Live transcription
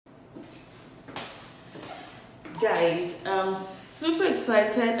Guys, I'm super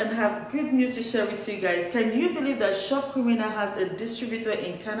excited and have good news to share with you guys. Can you believe that Shop Criminal has a distributor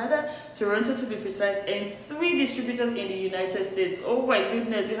in Canada, Toronto to be precise, and 3 distributors in the United States? Oh my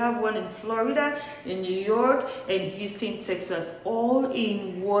goodness, we have one in Florida, in New York, and Houston, Texas, all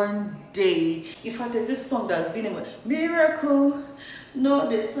in one day. In fact, there's this song that's been in my miracle. No,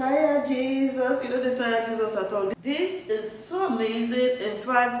 the tire Jesus, you know the tire Jesus at all. This is so amazing. In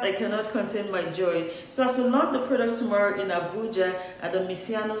fact, I cannot contain my joy. So as we launch the products tomorrow in Abuja at the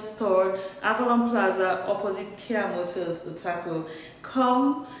Misiano store, Avalon Plaza, opposite Kia Motors, Utako.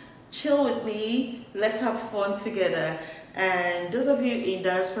 Come, chill with me. Let's have fun together. And those of you in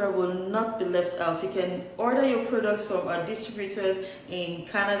diaspora will not be left out. You can order your products from our distributors in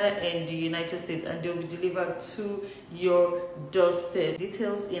Canada and the United States, and they'll be delivered to your doorstep.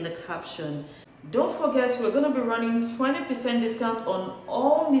 Details in the caption. Don't forget, we're going to be running 20% discount on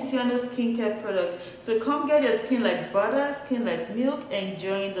all Misiano skincare products. So come get your skin like butter, skin like milk, and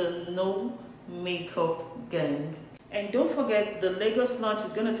join the no makeup gang. And don't forget, the Lagos launch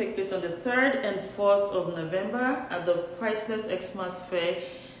is going to take place on the 3rd and 4th of November at the Priceless Xmas Fair,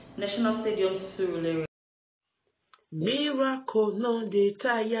 National Stadium, Surulere. Miracle no dey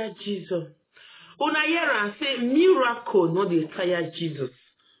tire Jesus. Una hear am say miracle no dey tire Jesus.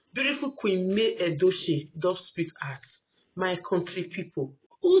 Beautiful Queen May Edochie does speak at my country people.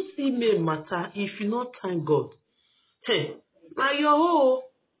 Who see me matter if you not thank God? Hey, now your own,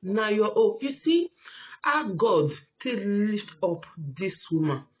 now your own. You see, our God to lift up this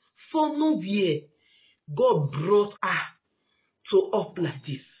woman. For nowhere, God brought her to up like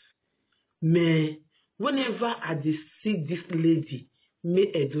this. Man, whenever I see this lady, May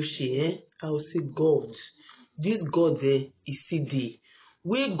Edochie, I will say, God, this God there is CD.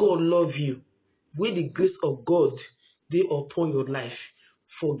 Where God love you, where the grace of God they upon your life.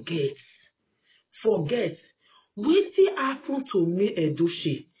 Forget. Wetin happen to May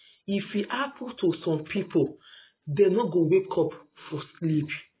Edochie? If it happen to some people, they not go wake up for sleep.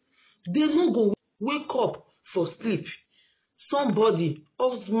 They not go wake up for sleep. Somebody,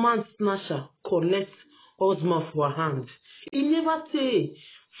 husband snatcher, collect husband for her hand. He never say,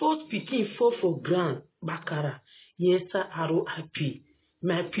 first pikin fall for ground, Bakara, yes, ROIP.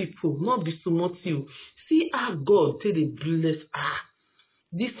 My people, not be so much you. See how God take the bless her.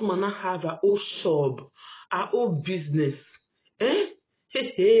 This man have her own shop, her own business.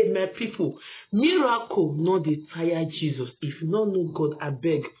 Hey, my people, miracle not the tire Jesus. If you don't know God, I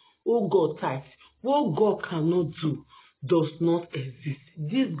beg, oh God tight, what God cannot do does not exist.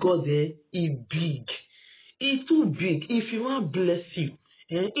 This God is big. It's too big. If you want bless you,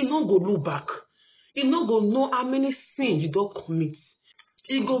 he not go look back. He not go know how many sins you don't commit.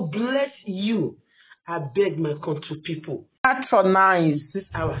 He go bless you. I beg my country people. Patronize. This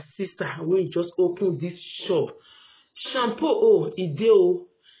our sister when just open this shop. Shampoo, oh, it dey oh.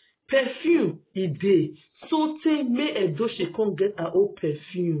 Perfume, it dey. So say May Edochie come get her own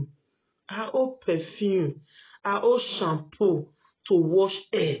perfume. Her own shampoo to wash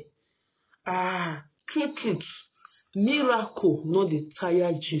hair. Truth. Miracle, not the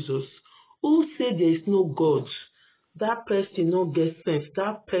tire Jesus. Who say there is no God? That person no get sense.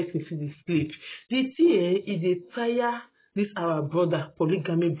 That person see the sleep. The thing is dey tire this our brother,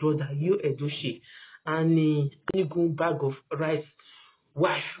 polygamy brother, you Edochie, and he go bag of rice,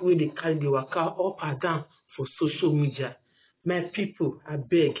 wife where they carry the waka up and down for social media. My people, I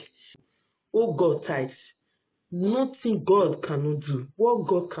beg, oh God tight, nothing God cannot do. What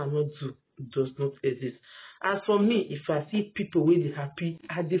God cannot do does not exist. As for me, if I see people where they happy,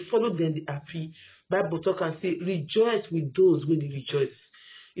 I they follow them they happy. Bible talk and say, rejoice with those where they rejoice.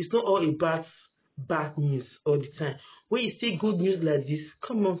 It's not all about bad news all the time. When you see good news like this,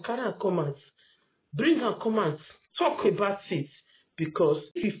 come on, carry a comment. Bring her comments. Talk about it. Because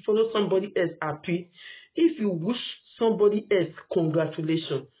if you follow somebody else happy, if you wish somebody else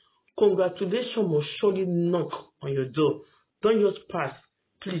congratulations must surely knock on your door. Don't just pass.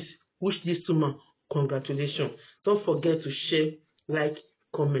 Please wish this woman congratulations. Don't forget to share, like,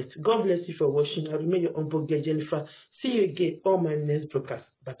 comment. God bless you for watching. I remain your humble girl, Jennifer. See you again on my next broadcast.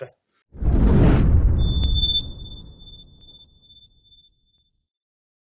 Bye-bye.